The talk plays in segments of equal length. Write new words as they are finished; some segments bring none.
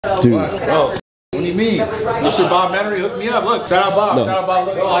Dude. What do you mean? You should Bob Menery hook me up. Look, shout out Bob. No. Shout out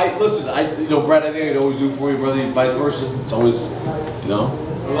Bob. Listen, Brad, I think I can always do it for you, brother. Vice versa. It's always, I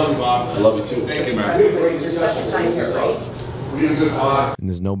love you, Bob. I love you too. Thank you, man. And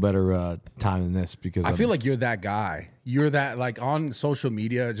there's no better time than this because I feel like you're that guy. You're that, like, on social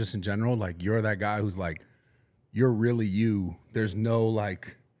media, just in general, like, you're that guy who's like, you're really you. There's no,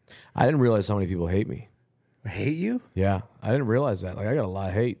 like... I didn't realize how many people hate me. Hate you? Yeah, I didn't realize that. Like, I got a lot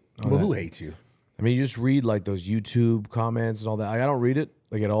of hate. Well, who hates you? I mean, you just read, like, those YouTube comments and all that. Like, I don't read it,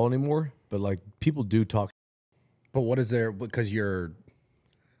 like, at all anymore. But, like, people do talk. But what is there? Because you're...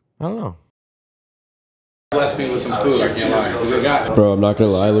 I don't know. Bless me with some food. I can't lie. It's a good guy. Bro, I'm not gonna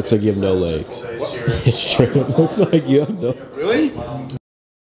lie. It looks like you have no legs. It straight up looks like you have no. Really? You or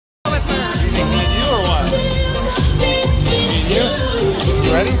what?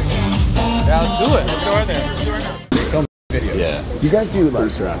 You ready? Yeah, let's do it. Let's go right there. Film videos. Yeah. You guys do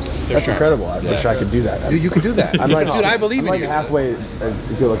like straps. That's incredible. I wish I could do that. Dude, you could do that. I'm like, dude, I believe I'm in like you. halfway as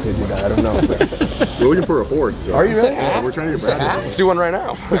good looking to do that. I don't know. We're looking for a fourth. So. Are you really? Yeah, we're trying to get Brad. Let's do one right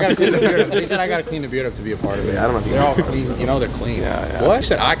now. I gotta clean the beard up. They said I gotta clean the beard up to be a part of it. Yeah, I don't know if They're all clean. You know they're clean. Yeah. What? You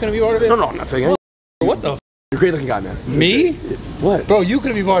said I couldn't be part of it? No, I'm not saying anything. What the? You're a great looking guy, man. Me? What? Bro, you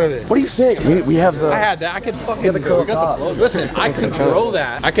couldn't be part of it. What are you saying? We have the... I had that. I could fucking... the curl top. Listen, I could grow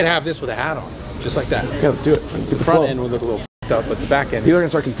that. I could have this with a hat on. Just like that. Yeah, let's do it. The front end would look a little f***ed up, but the back end... People are going to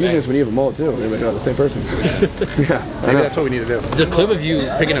start confusing us when you have a mullet, too. They're not the same person. Yeah. Maybe that's what we need to do. The clip of you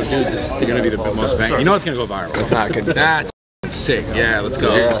picking up dudes is going to be the most bang. You know it's going to go viral. It's not good. That's sick. Yeah, let's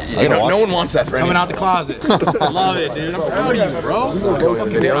go. Yeah. No one wants that for Coming out the closet. Love it, dude. I'm proud of you, bro. I'm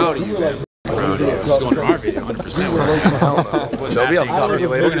proud of you, man. This is going to our video, 100%. So be able to talk to you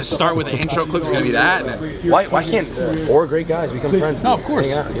later. We're going to start with the intro clip. It's going to be that. And Why can't four great guys become friends? No, of course.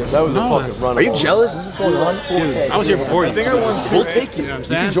 Yeah, that was a fucking run. Are you jealous? Is this going on? Dude, I was here before you. We'll take you. You know what I'm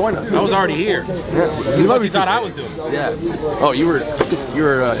saying? You can join us. I was already here. Yeah. You probably thought I was doing it. Yeah. Oh, you were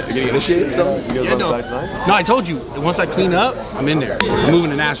getting initiated or something? You guys No, I told you. Once I clean up, I'm in there. I'm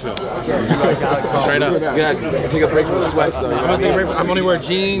moving to Nashville. Straight up. You're gonna take a break from the sweats, though. I'm gonna take a break. I'm only wearing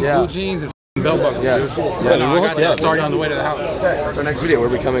jeans, blue jeans, and belt buckles. Yes. Dude. Yeah, no, I got that. It's already on the way to the house. That's our next video. We're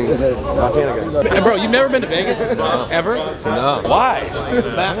becoming Montana guys. Hey, bro, you've never been to Vegas? No. Ever? No. Why?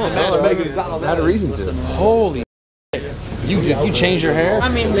 I had a reason to. Holy shit. You changed your hair? I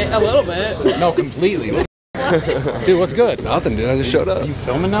mean, a little bit. No, completely. Dude, what's good? Nothing, dude. I just showed up. You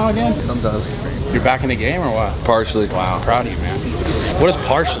filming now again? Sometimes. You're back in the game or what? Partially. Wow, I'm proud of you, man. What does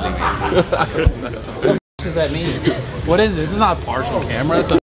partially mean? What does that mean? What is this? This is not a partial camera.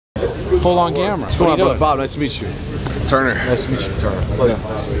 It's a full-on camera. What's going on, Bob? Nice to meet you. Turner. Nice to meet you, Turner.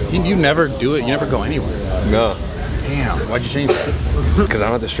 You never do it. You never go anywhere. No. Damn. Why'd you change that? Because I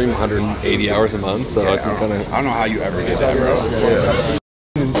don't have to stream 180 hours a month, so I can kind of... I don't know how you ever did that, bro. Yeah.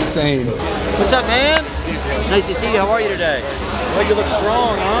 Insane. What's up, man? Nice to see you. How are you today? Well, you look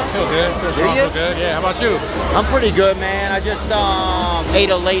strong, huh? Feel good. Feel strong. Feel good. Yeah. How about you? I'm pretty good, man. I just ate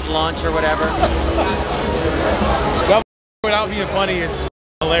a late lunch or whatever. That without being funny is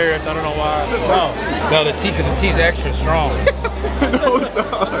hilarious. I don't know why. No, the tea, because the tea's extra strong. No, it's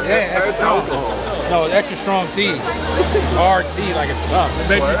not. Yeah, it's alcohol. No, it's extra strong tea. It's hard tea, like it's tough. It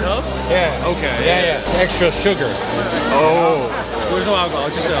makes you tough? Yeah. Okay. Yeah. Extra sugar. Oh. So there's no alcohol.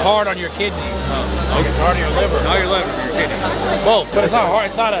 It's just hard on your kidneys. Like it's hard on your liver. Not your liver, your kidneys. Both. But it's not hard.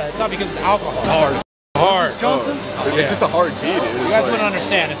 It's not because it's alcohol. It's hard. Hard. Johnson? It's just a hard tea, dude. You guys wouldn't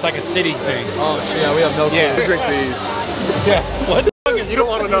understand. It's like a city thing. Oh shit, yeah, we have no clue. Yeah. We drink these. Yeah. What the fuck is You don't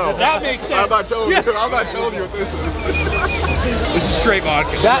want to know. That makes sense. I'm not telling you. I'm not telling you what this is. This is straight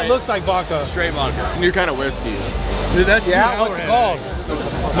vodka. That looks like vodka. Straight vodka. New kind of whiskey. Dude, that's what's it called?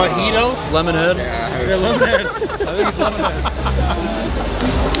 Mojito? Lemonade. Yeah, lemonade. I think it's lemonade.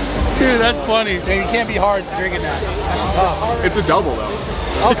 Dude, that's funny. Yeah, you can't be hard drinking that. That's tough. It's a double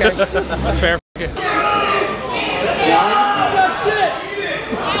though. Okay. That's fair.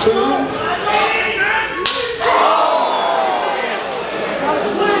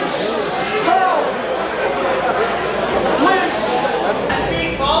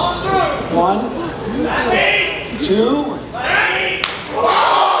 One, two.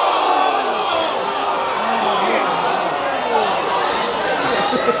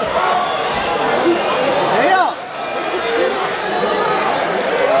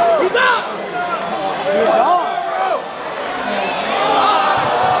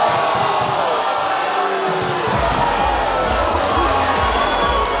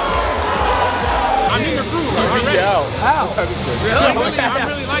 I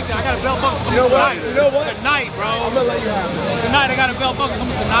really like that. I got a belt buckle coming tonight. You know what? Tonight, bro. I'm gonna let you have it. Tonight, I got a belt buckle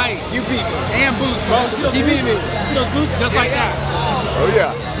coming tonight. You beat me. And boots, bro. You beat me. See those boots? Just like that. Oh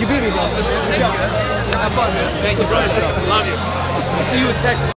yeah. You beat me, bro. Good job. Have fun, man. Thank you, brother. Love you. I'll see you in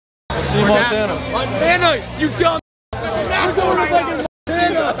Texas. I'll see you in Montana. Montana, you dumb. I'm going to fucking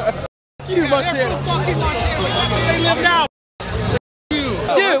Montana. You, Montana. They live now.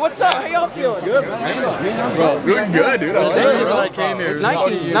 Dude, what's up? How y'all feeling? Good, man. Bro, doing good, dude. I came here.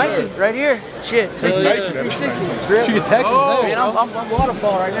 Nike, right here. Shit. It's Nike, man. She get Texas. Man, I'm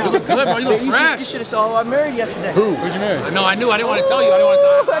waterfall right now. You look good, bro. You look fresh. You should have saw I married yesterday. Who? Who'd you marry? No, I knew. I didn't want to tell you. I didn't want to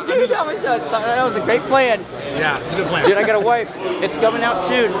tell you. Dude, that was a great plan. Yeah, it's a good plan. Dude, I got a wife. It's coming out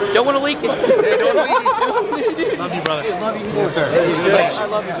soon. Don't want to leak it. Hey, don't leave it. Love you, brother. Love you. Yes, sir. I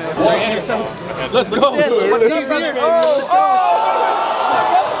love you, man. Let's go. Yes, Let's go.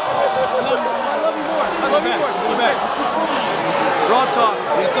 I love you more. Raw talk.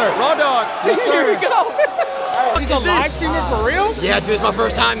 Yes, sir. Raw dog. Yes, sir. Here we go. He's a live streamer for real? Yeah, dude, it's my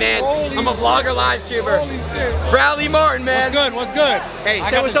first time, man. I'm a vlogger live streamer. Holy shit. Bradley Martin, man. What's good? What's good? Hey,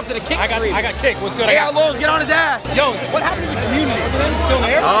 say what's up to the kick stream. I got kick. What's good? Hey, Lowe's, get on his ass. Yo, what happened to the community? Is it still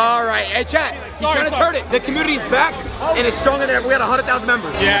there? All right. Hey, chat. He's trying to turn it. The community's back, and it's stronger than ever. We had 100,000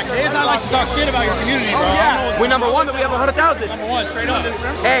 members. Yeah, KSI likes to talk shit about your community, bro. Yeah. We're number one, but we have 100,000. Number one, straight up.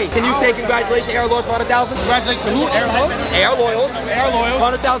 Hey, can you say congratulations, Air Loyals, for 100,000? Congratulations to who? Air Loyals? Air Loyals. Air Loyals.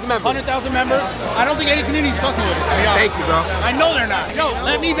 100,000 members. 100,000 members. I don't think any community's fucking with it, to be honest. Thank you, bro. I know they're not. Yo,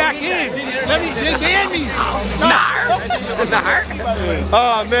 let me back in. They ban me. Nar.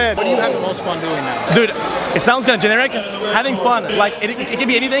 Oh, man. What do you have the most fun doing now? Dude, it sounds kind of generic. Having fun, like it can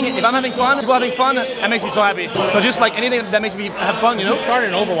be anything. If I'm having fun, people having fun, that makes me so happy. So just like anything that makes me have fun, you know. You started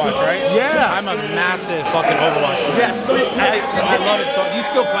in Overwatch, right? Yeah. I'm a massive fucking Overwatch player. Yes. I love it. So do you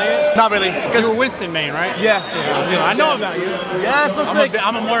still play it? Not really. Because you're Winston main, right? Yeah. I know about you. Yeah, so sick.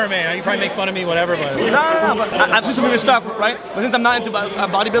 I'm a Moira man. You probably make fun of me, whatever, but No. But I've seen some weird stuff, right? But since I'm not into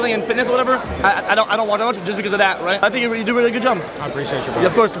bodybuilding and fitness or whatever, I don't watch much just because of that, right? I think you do a really good job. I appreciate you, bro. Yeah,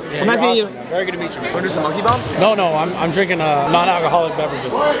 of course. Yeah, Nice meeting you. Very good to meet you, man. Want to do some monkey bombs? No, I'm drinking non-alcoholic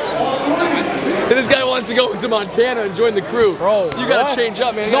beverages. And this guy wants to go to Montana and join the crew. Bro, you gotta what? change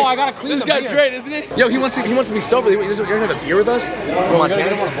up, man. No, I gotta clean This the guy's beer. great, isn't he? Yo, he wants to be sober. You're gonna have a beer with us? Montana?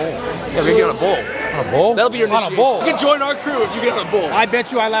 Get him on a bowl. Yeah, we're gonna get on a bowl. On a bowl? That'll be your on initiation. a bowl. You can join our crew if you get on a bowl. I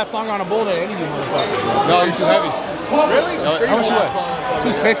bet you I last longer on a bowl than any of you motherfuckers. No, you're too heavy. Really? How much you weigh?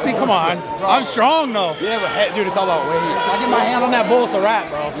 260? Come on. I'm strong though. Yeah, but hey, dude, it's all about weight. If I get my hand on that bowl, it's a wrap,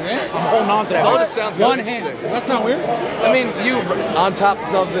 bro. I'm holding on to that. All this sounds one good. hand. Does that sound weird? I mean, you on top of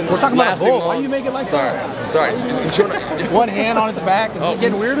something. We're talking about a bowl. long. Why do you make it like Sorry, that? I'm so sorry. One hand on its back. Is it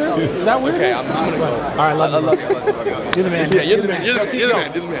getting weirder? Is that weird? Okay, I'm gonna go. All right, love you. You're the man. Yeah, you're the man. You're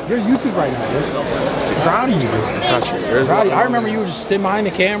the man. You're YouTube right now. I'm proud of you, dude. That's not true. Proud of you. I remember you were just sitting behind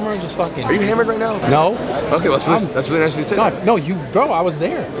the camera and just fucking. Are you hammered right now? No. Okay, well, that's really nice of you to say that. No, bro, I was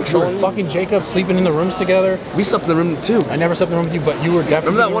there. You were fucking Jacob sleeping in the rooms together. We slept in the room too. I never slept in the room with you, but you were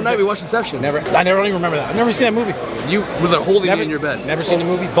definitely. Remember that one night we watched Inception? I never really remember that. I've never seen that movie. You were holding me in your bed. Never seen the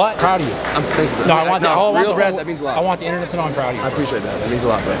movie, but proud of you. Thank you. No, I want real Brad, that means a lot. I want the internet to know I'm proud of you. I appreciate that. That means a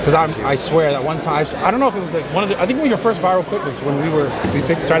lot, bro. Because I swear that one time, I don't know if it was like one of the, I think your first viral clip was when we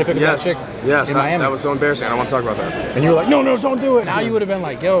tried to pick up that chick in Miami. That was so embarrassing. I don't want to talk about that. And you were like, no, don't do it. Now you would have been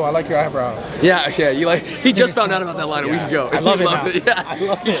like, yo, I like your eyebrows. Yeah, you like, he just found out about that line a week ago. I love it now. Yeah, I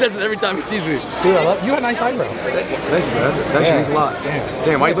love he says it every time he sees me. Dude, I love you. Got nice eyebrows. Thank you, man. That actually means a lot.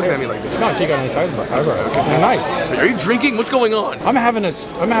 Damn, why are you looking at me like this? No, so you got nice eyebrows. They're nice. Are you drinking? What's going on? I'm having a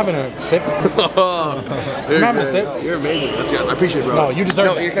sip. I'm having a sip. You're amazing. That's good. I appreciate it, bro. No, you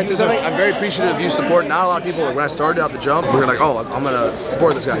deserve it. Can I say something? I'm very appreciative of you support. Not a lot of people, when I started out the jump, we were like, oh, I'm going to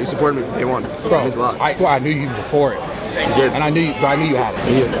support this guy. You supported me from day one. So it means a lot. I knew you before it. You did. And I knew you had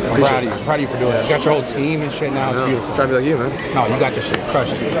it. I'm proud of you. I'm proud of you for doing it. You got your whole team and shit now. It's beautiful. I'm trying to be like you, man. No, you got this shit. Crush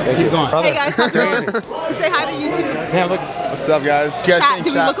it. Keep going. Hey guys, how's it going? Say hi to YouTube. Damn, look. What's up, guys? Chat,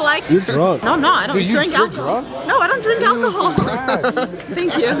 do we look alike? You're drunk. No, I'm not. I don't drink you're alcohol. Drunk? No, I don't drink alcohol.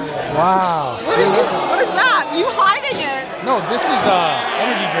 Thank you. Wow. What is that? You hiding it? No, this is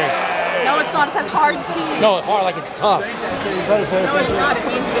energy drink. No, it's not. It says hard tea. No, hard like it's tough. No, it's not. It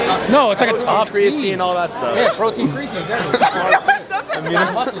means this. No, it's like a tough creatine and all that stuff. Yeah, protein, creatine, exactly. Doesn't The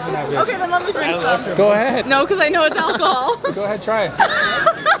muscles in that bitch. Okay, then let me drink some. Go ahead. No, because I know it's alcohol. Go ahead, try it.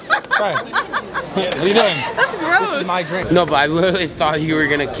 Try it. What are you doing? That's gross. This is my drink. No, but I literally thought you were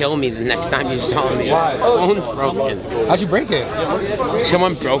gonna kill me the next time you saw me. Why? Phone's broken. How'd you break it?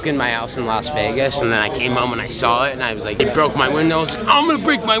 Someone broke in my house in Las Vegas, and then I came home and I saw it, and I was like, it broke my window. I was like, I'm gonna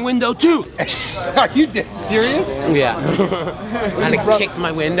break my window too. Are you dead serious? Yeah. And I kicked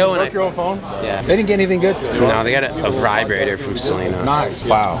my window and broke your own phone? Yeah. They didn't get anything good? No, they got a vibrator from Selena. Nice.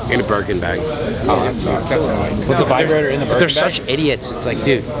 Wow. In a Birkin bag. Oh, that sucks. That's annoying. Was the vibrator in the Birkin They're bag? such idiots. It's like,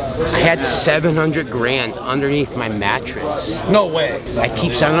 dude, I had 700 grand underneath my mattress. No way. I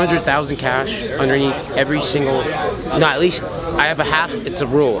keep 700,000 cash underneath every single, no, at least I have a half, it's a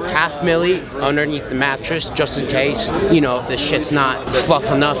rule, $500,000 underneath the mattress just in case, you know, the shit's not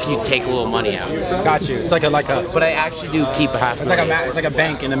fluff enough, you take a little money out. Got you. It's like a But I actually do keep a $500,000. It's like a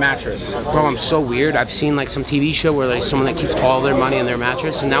bank in the mattress. Bro, I'm so weird. I've seen like some TV show where there's someone that keeps all their money in their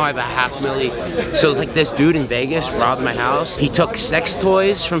mattress, and now I have a $500,000. So it's like this dude in Vegas robbed my house. He took sex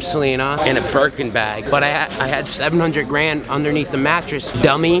toys from Selena and a Birkin bag, but I had 700 grand underneath the mattress.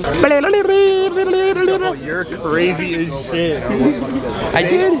 Dummy. Oh, you're crazy as shit. I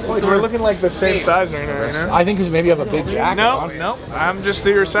did. We're looking like the same size right now, you know? I think because maybe you have a big jacket. No, I'm just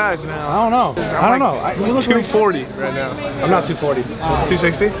your size now. I don't know. I don't know. You look 240 right now. I'm not 240.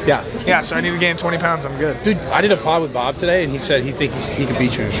 260? Yeah. Yeah, so I need to gain 20 pounds. I'm good. Dude, I did a pod with Bob today, and he said he thinks he could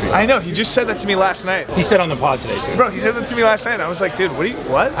beat you in the street. I know. He just said that to me last night. He said on the pod today, too. Bro, he said that to me last night. And I was like, dude,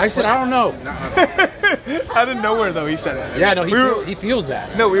 what? I said, I don't know. Out of nowhere, though, he said it. Yeah, no, he feels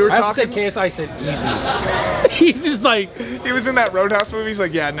that. No, we were I talking. said KSI, said easy. He's just like. He was in that Roadhouse movie. He's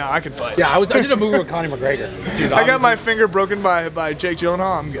like, yeah, no, I can fight. Yeah, I did a movie with Conor McGregor. Dude, I got my finger broken by Jake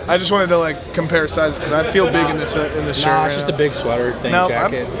Gyllenhaal. I'm good. I just wanted to like compare sizes because I feel big in this shirt. Nah, it's just a big sweater thing, no,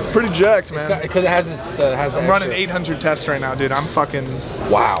 jacket. I'm pretty jacked, man. Because it has this. I'm running 800 tests right now, dude. I'm fucking.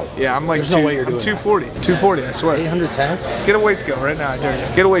 Wow. Yeah, I'm like. There's no way you're doing 240. 240, I swear. 800 tests. Get a weight scale right now, I dare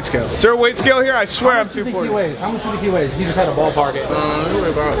you. Get a weight scale. Is there a weight scale here? I swear I'm 240. How much do you think he weighs? He just had a ballpark it.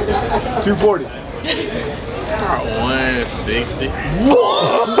 About 240. 160.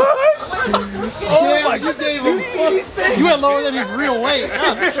 What? Oh my God! You went lower than his real weight.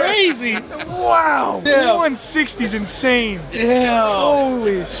 That's crazy. Wow. Yeah. 160 is insane. Yeah.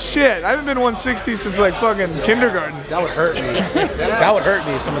 Holy shit. I haven't been 160 since like fucking kindergarten. That would hurt me. That would hurt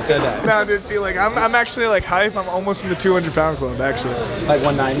me if someone said that. No, dude. See, like I'm actually like hype. I'm almost in the 200-pound club, actually. Like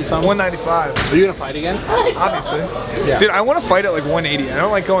 190 something. 195. Are you gonna fight again? Obviously. Yeah. Dude, I want to fight at like 180. I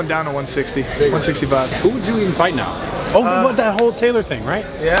don't like going down to 160, 165. Who would you even fight now? Oh, what, that whole Taylor thing, right?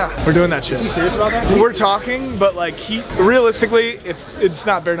 Yeah, we're doing that shit. Is he serious about that? We're talking, but like realistically, if it's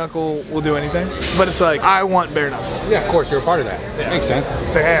not bare knuckle, we'll do anything. But it's like, I want bare knuckle. Yeah, of course, you're a part of that. Yeah. Makes sense.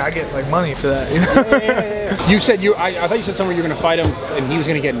 It's like, hey, I get like money for that. You know? Yeah. You said I thought you said somewhere you were gonna fight him and he was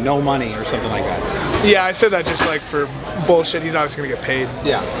gonna get no money or something like that. Yeah, I said that just like for bullshit. He's obviously gonna get paid.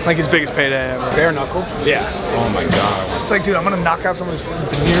 Yeah. Like his biggest payday ever. Bare knuckle? Yeah. Oh my God. It's like, dude, I'm gonna knock out some of his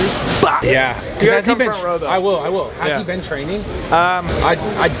veneers. Bah! Yeah. You gotta come been, front row though. I will. Has he been training?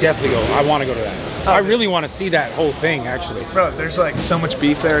 I definitely go. I want to go to that. I really want to see that whole thing, actually. Bro, there's like so much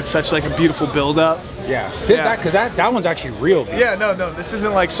beef there. It's such like a beautiful build up. Yeah. Because that one's actually real beef. Yeah, no. This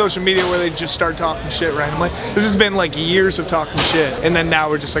isn't like social media where they just start talking shit randomly. This has been like years of talking shit, and then now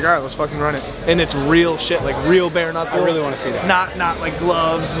we're just like, all right, let's fucking run it. And it's real shit, like real bare knuckle. I really want to see that. Not like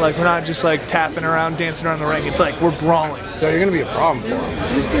gloves. Like we're not just like tapping around, dancing around the ring. It's like we're brawling. So you're gonna be a problem for him.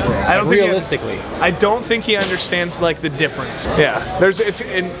 I don't realistically. I don't think he understands like the difference. Yeah,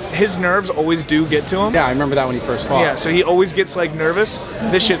 and his nerves always do get to him. Yeah, I remember that when he first fought. Yeah, so he always gets like nervous.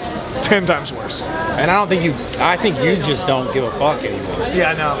 This shit's 10 times worse. And I think you just don't give a fuck anymore.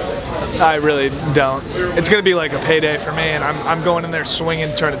 Yeah, no, I really don't. It's gonna be like a payday for me, and I'm going in there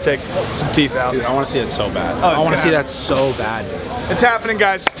swinging, trying to take some teeth out. Dude, I want to see it so bad. Oh, I want to see that so bad. It's happening,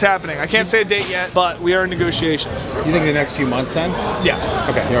 guys. It's happening. I can't say a date yet, but we are in negotiations. You think the next few months then? Yeah.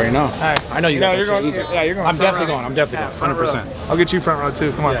 Okay. You already know. Right. I know you. No, you're going. Yeah, you're going. I'm definitely going. I'm definitely going. 100%. I'll get you front row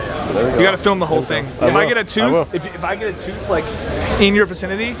too. Come on. Yeah. You got to film the whole thing. If I get a tooth, if I get a tooth like in your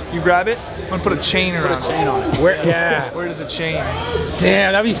vicinity, you grab it. I'm gonna put a chain around. Put a chain on it. Where? Yeah. Where does a chain?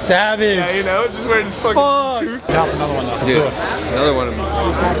 Damn, that'd be savage. Yeah, you know, just wearing his fucking tooth. Now another one though. Let's do it. Another one.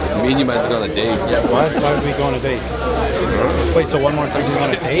 Me and you might have to go on a date. Yeah. What? Why would we go on a date? Wait, so one more time you go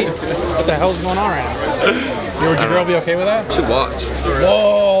on a date? What the hell's going on right now? Would your girl be okay with that? You should watch.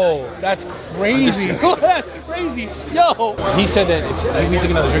 Whoa, that's crazy. That's crazy. Yo. He said that if we took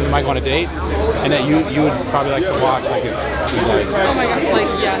another drink, we might go on a date, and that you would probably like to watch, like if we like. Oh my God,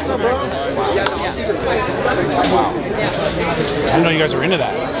 like yeah, so Wow. I didn't know you guys were into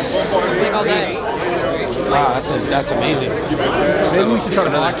that. like all day. Wow, that's amazing. Maybe we should start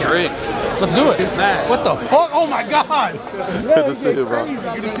another drink. Let's do it. What the fuck? Oh my God. Good to see you, bro.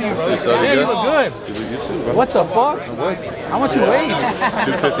 Good to see you, bro. See you, so Yeah, you look good. You look good too, bro. What the fuck? How much you weigh?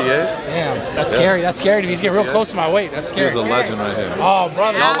 258. Damn, that's scary. That's scary to me. He's getting real close to my weight. That's scary. He's a legend right here. Oh,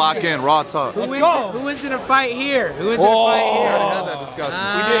 brother. Y'all lock in, raw talk. Who wins in a fight here? Who wins in a fight We here? already had that discussion.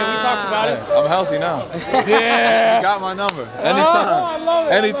 We did. We talked about it. I'm healthy now. Yeah. You got my number. Anytime. I love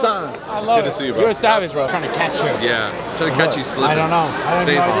it. Anytime. I love it. Good to see you, bro. You're a savage, bro. I'm trying to catch you. Yeah. Trying to catch you slipping. I don't know.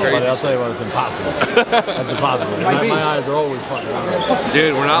 Saying some crazy I'll tell you what, it's impossible. That's impossible. My eyes are always fucking on.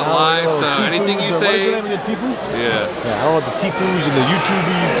 Dude, we're not live, so anything you say. What is the name of the Tifu? Yeah. Yeah, I don't want the Tifus and the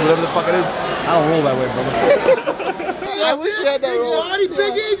YouTubies, whatever the fuck it is. I don't roll that way, brother. I wish you had that roll.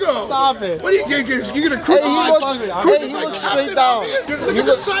 Big ego. Stop it. What are you gonna Hey, he looks straight down. He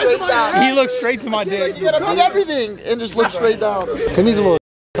looks straight down. He looks straight to my dick. You gotta be everything and just look straight down. Timmy's a little.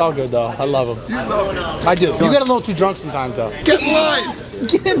 It's all good though. I love him. You love him. I do. You get a little too drunk sometimes though. Get in line.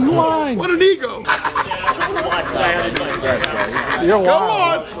 Get in line. What an ego. You're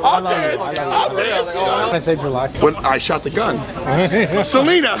wild. Come on. I'll dance. I'll dance. I saved your life. When I shot the gun.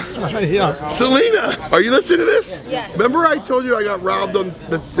 Selena. Yeah. Selena. Are you listening to this? Yes. Remember I told you I got robbed on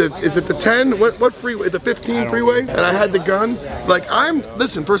is it the 10? What freeway? The 15 freeway? And I had the gun? Like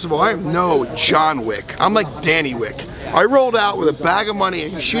listen, first of all, I am no John Wick. I'm like Danny Wick. I rolled out with a bag of money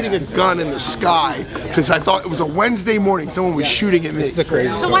and shooting a gun in the sky because I thought it was a Wednesday morning. Someone was shooting at me. This is a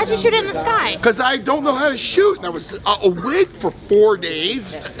crazy So why'd you shoot it in the sky? Because I don't know how to shoot. And I was awake for 4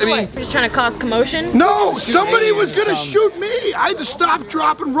 days. So what, you're just trying to cause commotion? No, somebody was gonna shoot me. I had to stop,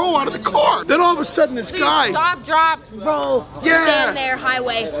 drop, and roll out of the car. Then all of a sudden, this guy. You stop, drop, roll, stand there,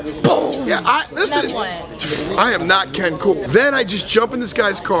 highway, boom. Yeah, listen. I am not Ken Cool. Then I just jump in this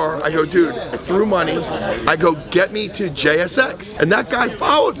guy's car. I go, dude, I threw money. I go, get me to JSX. And that guy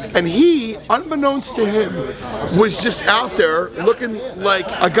followed me. And he, unbeknownst to him, was just out there looking like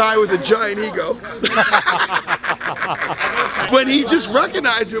a guy with a giant ego. When he just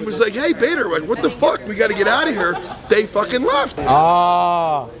recognized me and was like, hey, Bader, like, what the fuck? We gotta get out of here. They fucking left.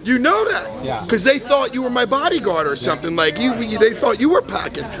 Ah. You know that? Yeah. Because they thought you were my bodyguard or something. Like, they thought you were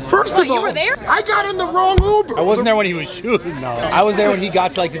packing. First of all, you were there? I got in the wrong Uber. I wasn't there when he was shooting, no. I was there when he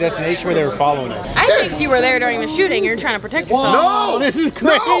got to like the destination where they were following him. I think you were there during the shooting. You're trying to protect yourself. No, this is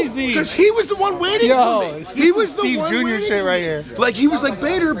crazy. Because he was the one waiting for me. He was the Steve one Jr. waiting shit for right me. here. Like, he was like,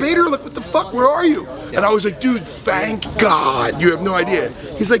 Bader, like, what the fuck, where are you? And I was like, dude, thank God, you have no idea.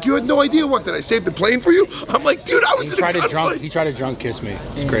 He's like, you had no idea what, did I save the plane for you? I'm like, dude, I was in a gunfight. He tried to drunk kiss me.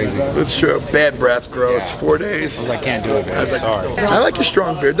 It's crazy. That's true. Bad breath, gross. 4 days. I was like, can't do it, guys. Sorry. I like your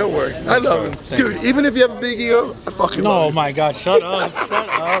strong beard, don't worry. I love him. Dude, even if you have a big ego, I fucking love No, you. my God, shut up. Shut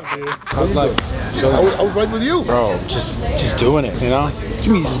up, dude. I was like, I was right with you. bro, just doing it, you know? What do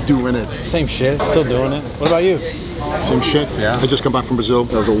you mean just doing it? Same shit, still doing it. What about you? Same shit? Yeah. I just come back from Brazil.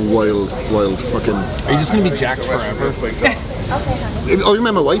 That was a wild fucking... Are you just gonna be jacked forever? Oh, you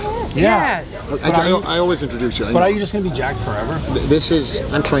met my wife? Yes. I always introduce you. But are you just gonna be jacked forever? This is,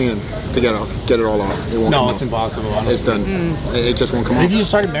 I'm trying to get it all off. It won't No, come it's off. impossible. It's done. It just won't come off. If you just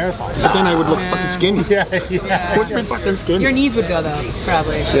started marathon. But then I would look fucking skinny. Yeah. What's my fucking skin? Your knees would go though,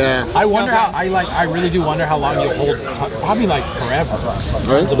 probably. Yeah. I wonder how, I really do wonder how long you'll hold, probably like forever.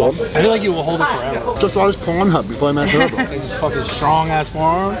 Right? I feel like you will hold it forever. Just watched Pornhub before I met Turbo. These fucking strong ass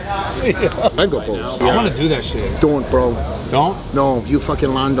forearms. I'd go pose. I want to do that shit. Don't, bro. Don't? No, you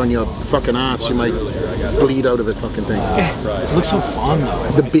fucking land on your fucking ass, you might bleed out of it fucking thing. It looks so fun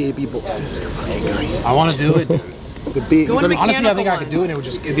though. The baby boy. This fucking guy. I want to do it. Honestly, I think I could do it.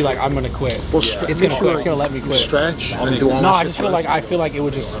 It'd be like I'm gonna quit. Well, it's gonna let me quit. Stretch and do all No, that I feel like it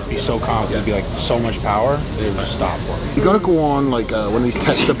would just be so calm. It'd be like so much power. It would just stop for me. You gotta go on like one of these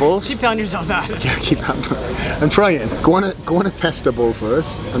testables. Keep telling yourself that. Yeah, keep that. I'm trying. Go on a testable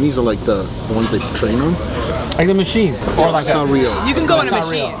first, and these are like the ones they train on. Like the machines, or like that's not real. You can go on a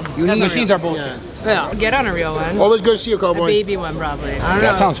machine. The machines are bullshit. Yeah, get on a real one. Always good to see you, cowboy. A baby one, probably. I don't know.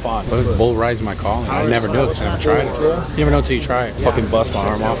 That sounds fun. What if bull rides my calling? I never do it because I never tried it. You never know until you try it. Fucking bust my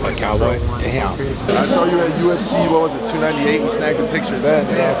arm off like cowboy. Damn. I saw you at UFC, what was it, 298? We snagged a picture then,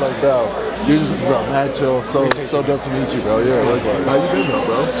 and I was like, bro, you're just, bro, mad chill. So dope to meet you, bro. Yeah, likewise. How you been, though,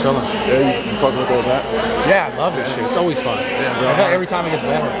 bro? Chilling. Yeah, you fucking with all that? Yeah, I love this shit. It's always fun. Yeah, bro. I feel like every time it gets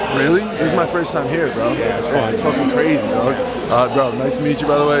better. Really? This is my first time here, bro. Yeah, it's fun. It's fucking crazy, bro. Bro, nice to meet you,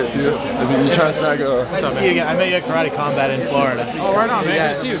 by the way, too. You trying to snag a... Nice to see you again. I met you at Karate Combat in Florida. Oh, right on, man.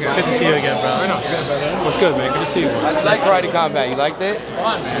 Good to see you again. Good to see you again, bro. Right on. What's good, man? Good to see you. I like Karate Combat. You liked it?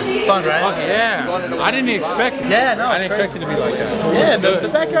 Fun, man. Fun, right? Yeah. I didn't expect it. Yeah, no, I didn't expect it to be like that. Yeah, the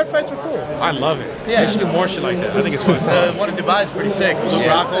backyard fights were cool. I love it. Yeah. They should do more shit like that. I think it's fun. The one in Dubai is pretty sick. Luke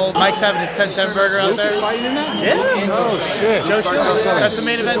Rockhold. Mike's having his 10-10 burger out there. Fighting in that? Yeah. Oh, shit. Joe Shields. That's the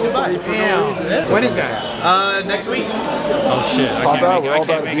main event in Dubai. Damn. When is that? Next week. Oh, shit.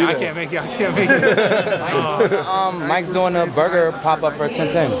 I can't make it. Mike's doing a burger pop-up for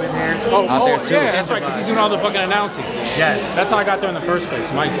 10-10 out there too. Yeah, that's right, because he's doing all the fucking announcing. Yes. That's how I got there in the first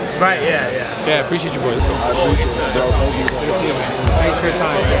place, Mike. Right, yeah. Yeah, appreciate you boys. I appreciate it. Good to see you, man. Thanks for your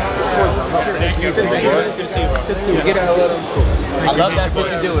time. Of course, bro. Thank you. Good to see you, bro. Good to see you. Get out of I love that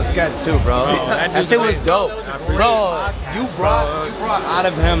shit you did with Sketch too, bro. That shit was dope. Bro, you brought out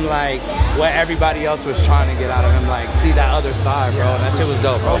of him like what everybody else was trying to get out of him, like see that other side, bro. That shit was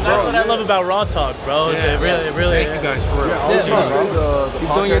dope, bro. That's what I love about Raw Talk, bro. It's really. Thank you guys for real.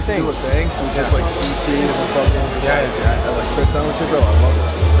 Keep doing your thing. With thanks to just like CT and the fucking like quit down with you, bro. I love it.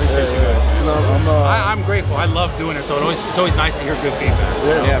 Appreciate you guys. I'm grateful. I love doing it, so it's always nice to hear good feedback.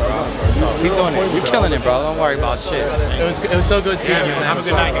 Yeah, bro. So keep doing it. You're killing it, bro. Don't worry about shit. It was so good seeing you. Have a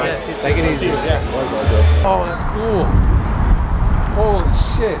good night, guys. Take it easy. Oh, that's cool. Holy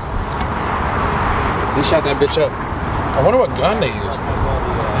shit. They shot that bitch up. I wonder what gun they used.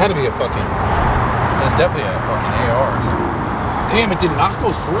 It had to be a fucking... That's definitely a fucking AR or something. Damn, it did not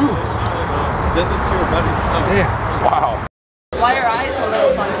go through. Send this to your buddy. Damn. Wow. Why are your eyes a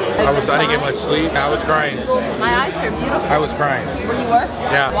little funky? I didn't get much sleep. I was crying. My eyes are beautiful. I was crying. Where you were?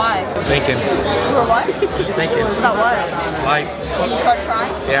 Yeah. Why? Thinking. You were what? Just thinking. About what? Just life. You start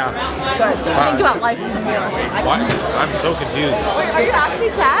crying? Yeah. Good. Think about life some more. What? I'm so confused. Wait, are you actually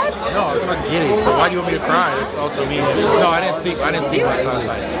sad? No, it's not giddy. But why do you want me to cry? That's also me. No, I didn't sleep. I didn't sleep much last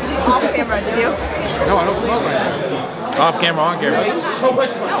night. Off camera, did you? No, I don't smoke right now. Off camera, on camera. No,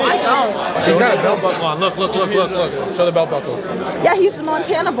 I don't. He's got a belt buckle on. Look. Show the belt buckle. Yeah, he's the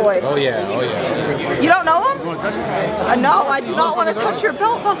Montana boy. Oh yeah. You don't know him? No, I do not want to touch your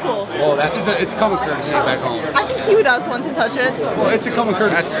belt buckle. Well, that's just it's common courtesy back home. I think he does want to touch it. Well, it's a common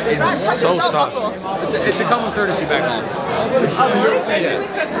courtesy. It's so soft. It's a common courtesy back home. Oh, really?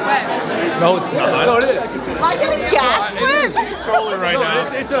 Yeah. No, it's not. No, it is. Am I getting gaslit? Controlling right now.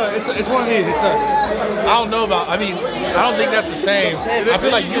 It's one of these. I don't know about. I mean, I don't think that's the same. I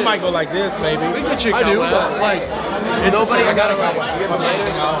feel like you might go like this, maybe. I do, but like, it's nobody. I gotta go.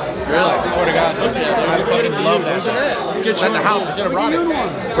 Really? I swear to God, I fucking love that. Let's get you at the house. I should have brought it,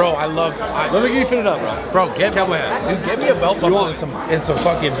 bro. I love. Let me get you fitted up, bro. Get me a belt buckle and some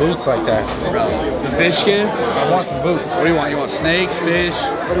fucking boots like that, bro. The fish skin. I want some boots. What do you want? You want snake, fish?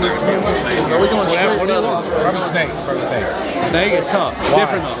 Are we going straight? What do you want? Probably snake. Snake is tough.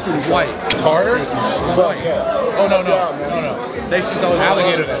 Different though. It's white. It's harder. It's white. Oh no. Stacy's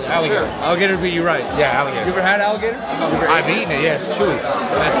alligator. Alligator would be you right. Yeah, alligator. You ever had alligator? I've eaten it. Yes, chewy.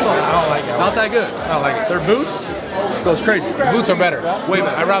 That's fun. I don't like it. Not that good. I don't like it. Their boots goes crazy. Boots are better. Way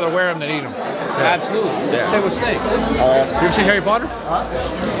better. I'd rather wear them than eat them. Yeah. Absolutely. Yeah. Same with snake. You ever seen Harry Potter?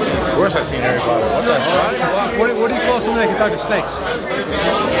 Of course I've seen Harry Potter. What the fuck? What do you call something that can talk to snakes?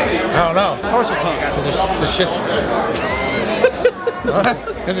 I don't know. Parcel tongue. Because the shit's...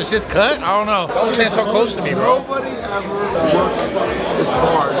 Because the shit's cut? I don't know. Don't stand so close to me, bro. Nobody ever worked as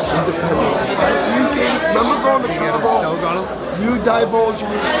hard independently. Remember going to Cabo? You divulge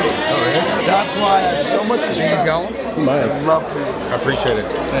me. That's why I have so much love for you. I appreciate it.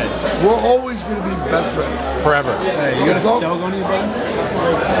 We're always going to be best friends. Forever. Hey, you got a stove on you, brother?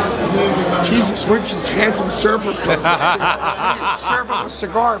 Jesus, we're just handsome surfer coats. Surfer with a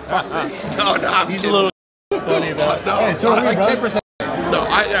cigar. Fuck this. No, he's a little funny about it. No, hey, so like 10%. No,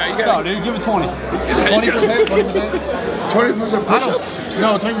 you got no, dude, give it 20. 20%? 20% push-ups?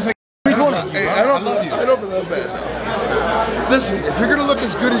 No, 20%. Hey, I don't feel that bad. Listen, if you're gonna look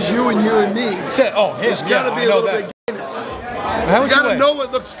as good as you and me, there's gotta be a little bit of gayness. You gotta know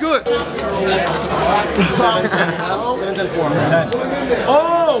what looks good. 7 and 4.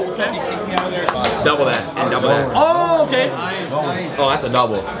 Oh, okay. Double that and double that. Oh, okay. Oh, that's a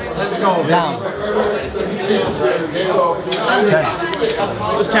double. Let's go down. 10.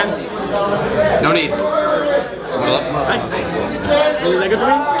 Just 10. No need. Nice. Was that good for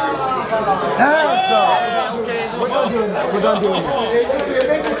me? Okay. We're done doing that. We're done doing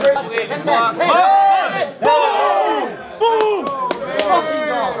that. Boom!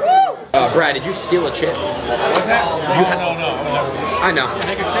 Brad, did you steal a chip? What's that? No. I know.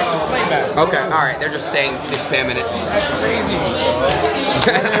 They can check the playback. Okay, all right. They're just saying they're spamming it. That's crazy.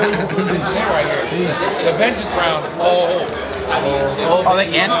 This is it right here. The vengeance round. Oh, they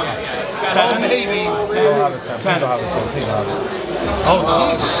can? 7, maybe. 10.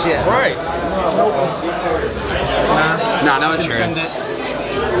 Oh, Jesus Christ. Nah, no insurance.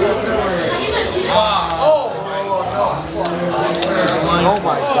 Oh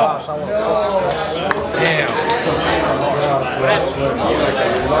my gosh. Damn.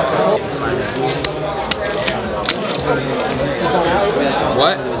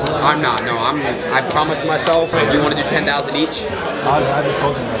 What? I'm not. No, I promised myself. You want to do 10,000 each?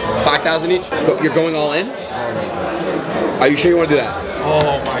 5,000 each? You're going all in? Are you sure you want to do that?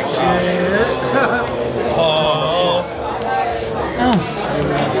 Oh my God.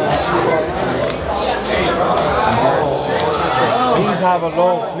 Please have a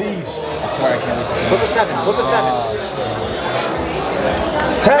low, please. I swear I can't wait to Put the 7.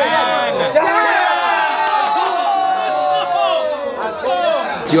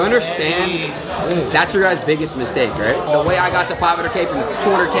 Do you understand? That's your guys' biggest mistake, right? The way I got to 500K from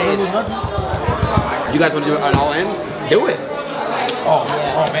 200K is, you guys want to do it on all in? Do it. Oh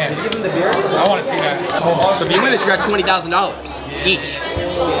man. Did you give him the beer? I want to see that. So if you win this, you're at $20,000 each.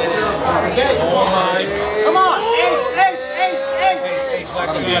 Come on! Ace!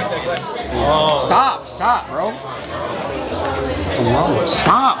 Stop, bro.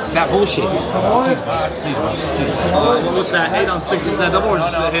 Stop that bullshit. What's that? 8 on 6. Is that double or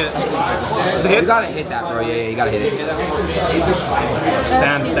just the hit? Just the hit? You gotta hit that, bro. Yeah, you gotta hit it.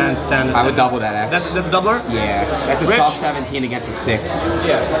 Stand. I would double that, X. That's a doubler? Yeah. That's a soft 17 against a 6.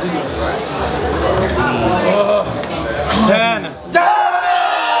 Yeah. 10.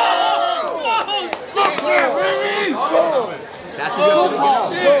 That's what you have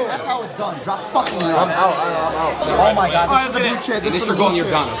to do. That's how it's done. Drop fucking me. I'm out. Oh my god, this is the blue chip. This is your goal and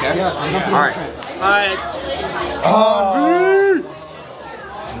you're done, okay? Yes, I'm done for the All right.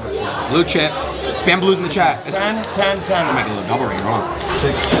 Blue chip. Spam blues in the chat. 10. I might get a little double right. You're wrong.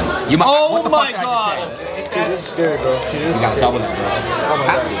 6. You might. Oh what the my fuck god. She is scary, bro. She is. You gotta double that, bro.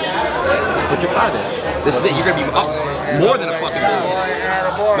 Have to. Put your 5 in. This is it. You're gonna be up more than a fucking goal.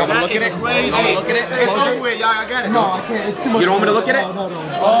 You want me to look at it? You want me to look at it? Closer? Yeah, I got it. No, I can't. It's too much. You don't want me to look at it? No.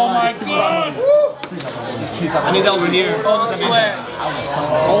 Oh my god. I need that over here. Oh, sweat.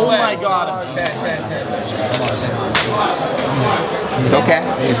 Oh my god. 10. It's okay.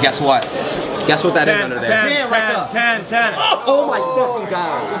 Because guess what? Guess what that is under there? 10. Oh my fucking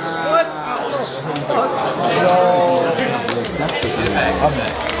god.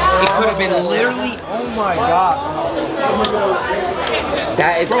 It could have been literally. Oh my god.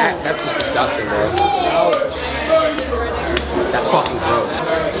 That's just disgusting, bro. That's fucking gross. 4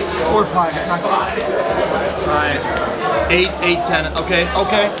 or 5. Nice. Alright. 8, 10. Okay.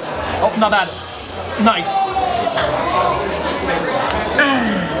 Oh, not bad. Nice.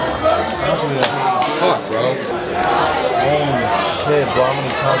 Fuck, bro. Holy shit, bro. I'm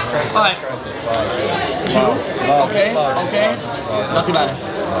gonna tell stress. Alright. 2. Okay. Not too bad.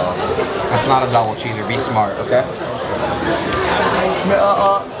 That's not a double cheeser. Be smart, okay?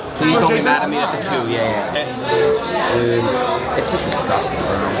 Please don't be mad at me. That's a 2. Yeah. Dude, it's just disgusting,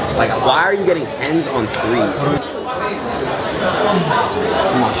 bro. Like, why are you getting 10s on 3s?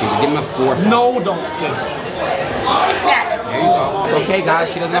 Come on, cheeser. Give him a 4. No, don't. There you go. It's okay, guys.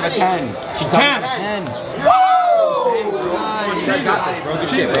 She doesn't have a 10. She doesn't have a 10. Woo! You guys got this, bro. Good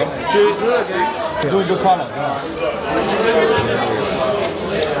shit, bro. You're doing good product.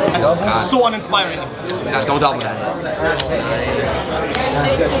 That's so uninspiring. Don't double that.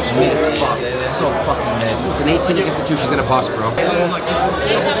 So fucking mad. It's an 18 against a 2. She's gonna pass, bro.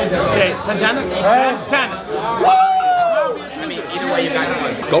 Okay, 10. Woo! I mean, either way, you guys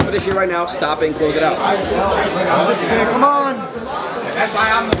won. Go for this shit right now. Stop it and close it out. 6K, come on. That's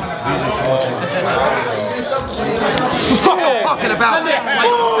why I'm the one. What I'm talking about. That's why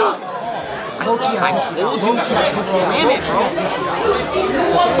you stop. I told you to slam it, bro.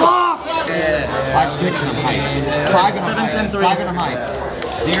 Fuck! 5, 6 and a height. 5 and a height. 7, 10, 3. 5 and a height.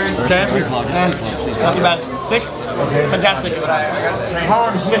 Okay. Please low, just please low, please low. Not too bad. 6. Fantastic.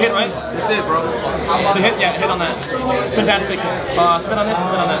 This is the hit, right? That's it, bro. The hit? Yeah, hit on that. Fantastic. Sit on this and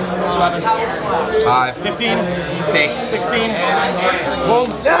sit on that. See what happens. 5. 15. 6. 16. Boom.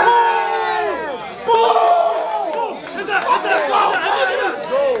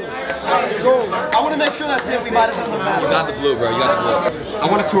 I want to make sure that's it. We might have done the math. You got the blue, bro. You got the blue. I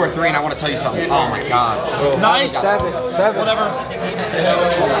want a 2 or 3, and I want to tell you something. Oh my god. Nice. 7. Whatever.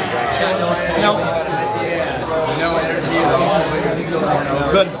 No.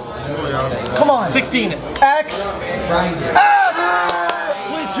 Good. Come on. 16. X. 22.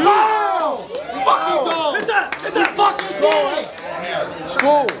 Fucking go. Hit that fucking goal.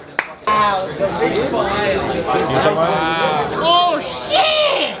 School. Oh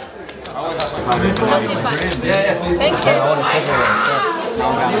shit! Not too fun. Thank you.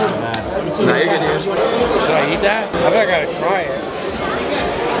 No, you're good. Should I eat that? I think I gotta try it.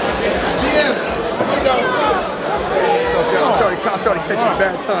 I'm sorry to catch you at a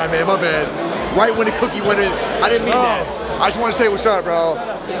bad time, man. My bad. Right when the cookie went in. I didn't mean that. I just want to say what's up, bro. I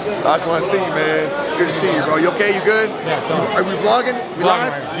just want to see you, man. It's good to see you, bro. You okay? You good? Yeah. Are we vlogging? We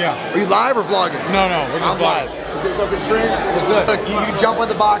live? Yeah. Are you live or vlogging? No, we're just I'm live. Is it something strange? It's good. Look, you can jump on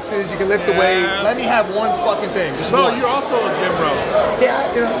the boxes, you can lift the weight. Let me have one fucking thing. Just No, one. you're also a gym bro. Yeah,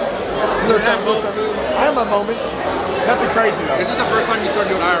 you know. Little something. I have my moments. Nothing crazy though. Is this the first time you started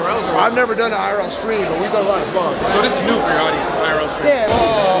doing IRLs? Or I've never done an IRL stream, but we've done a lot of fun. So this is new for your audience, IRL stream. Yeah.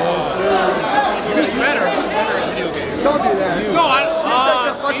 Who's better? Who's better at video games? Don't do that. No,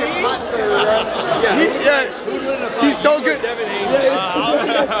 He's so good.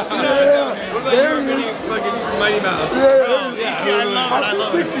 Mighty Mouse. Yeah, I'm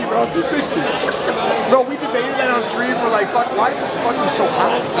 260, bro. 260. Bro, we debated that on stream for like, fuck, why is this fucking so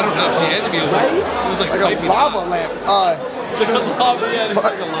hot? I don't know. She handed me. It was like a lava lamp. It's like a lava, yeah, it's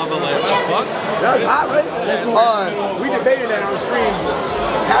like a lava lamp. What the fuck? That was hot, right? We debated that on stream.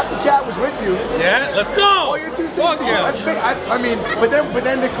 Half the chat was with you. Yeah, let's go. Oh, you're 260. Yeah. That's big. I mean, but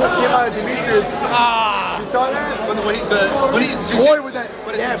then the clip came out of Demetrius. You saw that? What he's boy with that.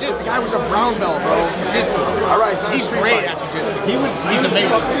 Yeah, but the guy was a brown belt, bro. Jiu-jitsu. All right, it's not he's a street great fight. at jiu-jitsu. He's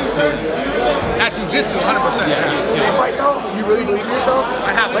amazing. At jiu-jitsu, 100%. Yeah. Street fight though? You really believe in yourself?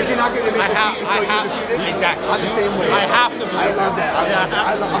 I have to. Like you're not going to make defeated? Exactly. I'm the same way. I have to. I love that.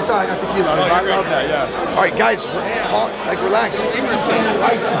 I'm sorry, I got tequila. I love that. Yeah. All right, guys, like relax.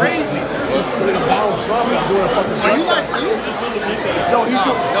 Life's crazy. Putting a Donald Trump and doing a fucking press conference. No, he's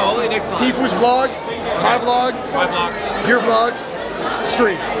doing. No, only next time. Tifu's vlog, my vlog, your vlog,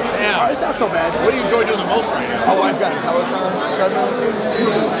 stream. Yeah. It's not so bad. What do you enjoy doing the most right now? Oh, I've got a Peloton treadmill.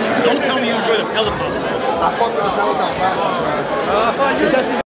 Don't tell me you enjoy the Peloton the most. I fuck with the Peloton classes, man.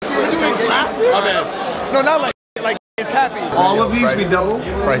 You're doing classes? My bad. No, not like it's happy. All of these we double?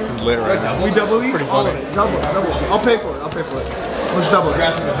 Price is lit right now. We double these? All of it. Double. I'll pay for it. Let's double it.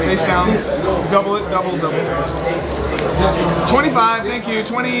 Face down. Double it. Double. 25, thank you.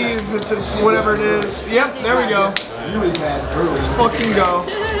 20 if it's whatever it is. Yep, there we go. Let's fucking go.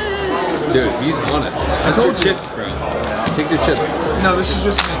 Dude, he's on it. That's your chips, bro. Take your chips. No, this is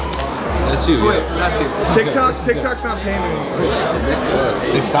just me. That's you. Wait, that's you. TikTok's not paying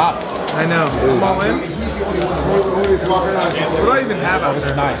anymore. They stopped. I know. Small in. What do I even have out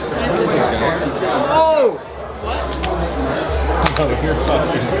there? Nice. Oh! Oh, you're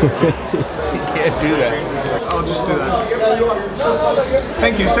fucking. You can't do that. I'll just do that.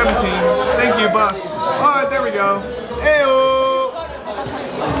 Thank you, 17. Thank you, bust. Alright, there we go. Ayo!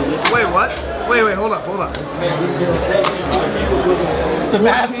 Wait, what? Wait, hold up. 14,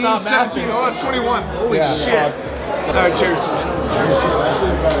 17. Oh, that's 21. Holy shit. Alright, cheers.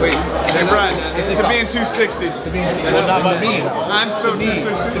 Wait, hey Brad, to being 260. To being well, not by me. I'm so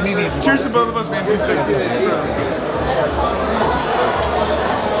 260. To me means cheers to both of us being 260.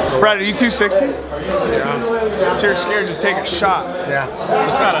 Brad, are you 260? Yeah. So you're scared to take a shot? Yeah.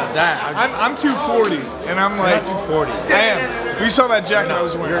 It's not a that. I'm 240, and I'm like. You're not 240. I am. We saw that jacket I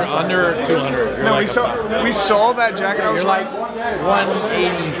was wearing. You're under 200. You're no, like we saw that jacket I was wearing. You're like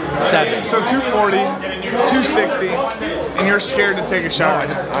 187. So 240, 260, and you're scared to take a shot.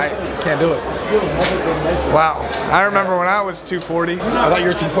 No, I can't do it. Wow. I remember when I was 240. I thought you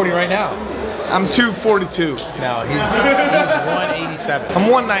were 240 right now. I'm 242. No, he's 187. I'm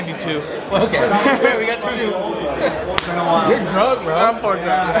 192. Okay. We got the two. You're drunk, bro. I'm fucked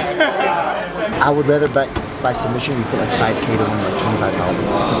up. I would rather bet by submission you put like 5K to win like 25,000.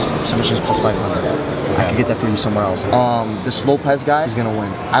 Because submissions plus 500. I could get that for you somewhere else. This Lopez guy is gonna win.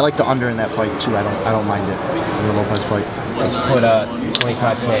 I like the under in that fight too. I don't mind it in the Lopez fight. Let's put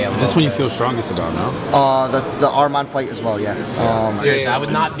 25K on. This is what you feel strongest about, no? The Armand fight as well, yeah. Seriously, I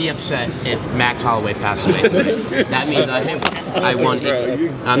would not be upset if Max Holloway passed away. That means I won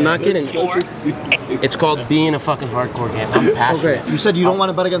it. I'm not kidding. It's called being a fucking hardcore game. I'm passionate. Okay, you said you don't want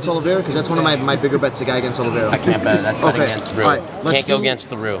to bet against Oliveira because that's one of my bigger bets, the guy against Oliveira. I can't bet it. That's bet against Rue. Right, can't go against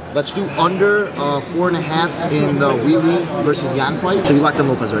the Rue. Let's do under 4.5 in the Wheelie versus Yan fight. So you locked in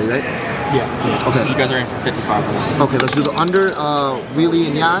Lopez already, right? Yeah. Okay. So you guys are in for 55. Okay, let's do the under Wheelie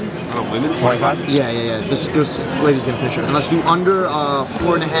and Yan. Women's 25? Yeah. This lady's gonna finish it. And let's do under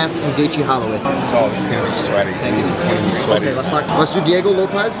 4.5 in Gaethje Holloway. Oh, this is gonna be sweaty. It's gonna be sweaty. Okay, let's do Diego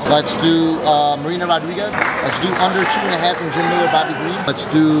Lopez. Let's do Marina Rodriguez. Let's do under 2.5 in Jim Miller, Bobby Green. Let's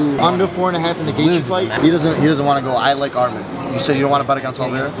do under 4.5 in the Gaethje fight. He doesn't want to go. I like Armin. You said you don't want to bet against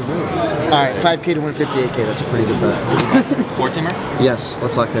Oliveira? All right, 5K to win 58K. That's a pretty good bet. Four-teamer? Yes,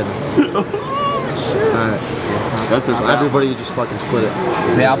 let's lock that in. Alright. That's everybody just fucking split it.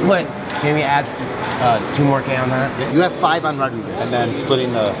 Yeah, I'll put. Can we add 2 more K on that? You have 5 on Rodriguez. And then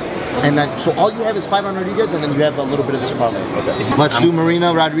splitting the. And then, so all you have is 5 on Rodriguez, and then you have a little bit of this parlay. Okay. Let's do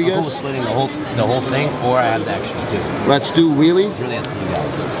Marina Rodriguez. I'm cool with splitting the whole thing, or I have the extra 2. Let's do Wheelie. It's really up to you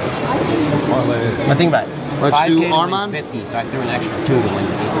guys. But think about it. Let's do 5K to Armand. 50, so I threw an extra 2 to win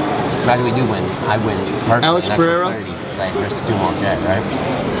the game. Imagine we do win. I win. Perfect. Alex Pereira. 30. It's like there's 2 more K, right?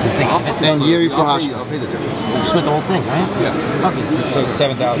 Just think of it. And Yuri Prohaska. I'll pay the difference. Split the whole thing, right? Yeah. Fuck it. So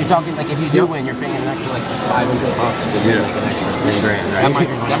 7,000. You're talking like if you do win, you're paying an extra like $500 to win like an extra 10 grand, right?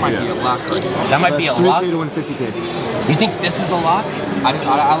 That might be a lock. That might be a lock. 3K to win 50K. You think this is the lock?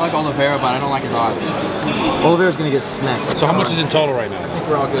 I like Oliveira, but I don't like his odds. Oliveira's gonna get smacked. So how much is in total right now?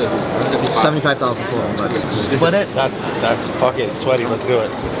 we're all good. 75,000 total. But Split it? That's fucking sweaty. Let's do it.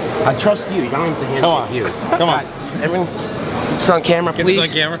 I trust you. You don't have to handshake you. Come on. Everyone, it's on camera, please. Get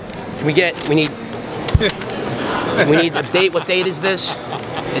this on camera. We need a date. What date is this?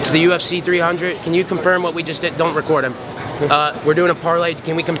 It's the UFC 300. Can you confirm what we just did? Don't record him. We're doing a parlay.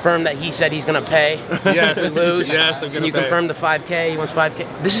 Can we confirm that he said he's gonna pay? Yes. If we lose? Yes, I'm gonna Can you pay. confirm the 5K? He wants 5K.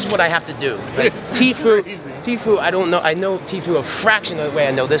 This is what I have to do. Like, Tifu, I don't know. I know Tifu a fraction of the way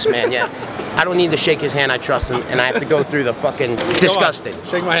I know this man yet. I don't need to shake his hand. I trust him, and I have to go through the fucking disgusting.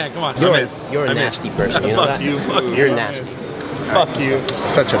 Shake my hand. Come on. You're a nasty person. You know that? You're nasty. Fuck you.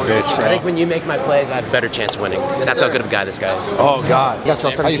 Such a bitch, bro. I think when you make my plays, I have a better chance of winning. That's how good of a guy this guy is. Oh, God.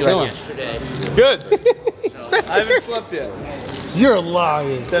 How you feeling? Good. I haven't slept yet. You're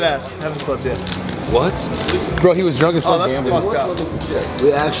lying. Deadass. Haven't slept yet. What? Bro, he was drunk as fuck. Oh, that's fucked up.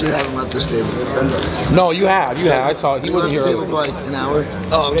 we actually haven't left this table. No, you have. You have. I saw it. He wasn't here for earlier. like an hour.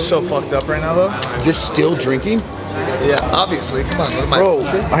 Oh, I'm so fucked up right now, though. You're still drinking? Yeah, obviously. Come on. What am I? Bro,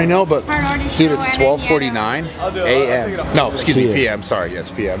 I know, but dude, it's 12:49 a.m. No, excuse me, p.m. Sorry, yes,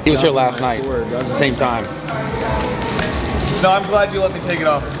 p.m. He was here last night, same time. No, I'm glad you let me take it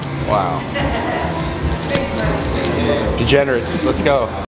off. Wow. Degenerates, let's go.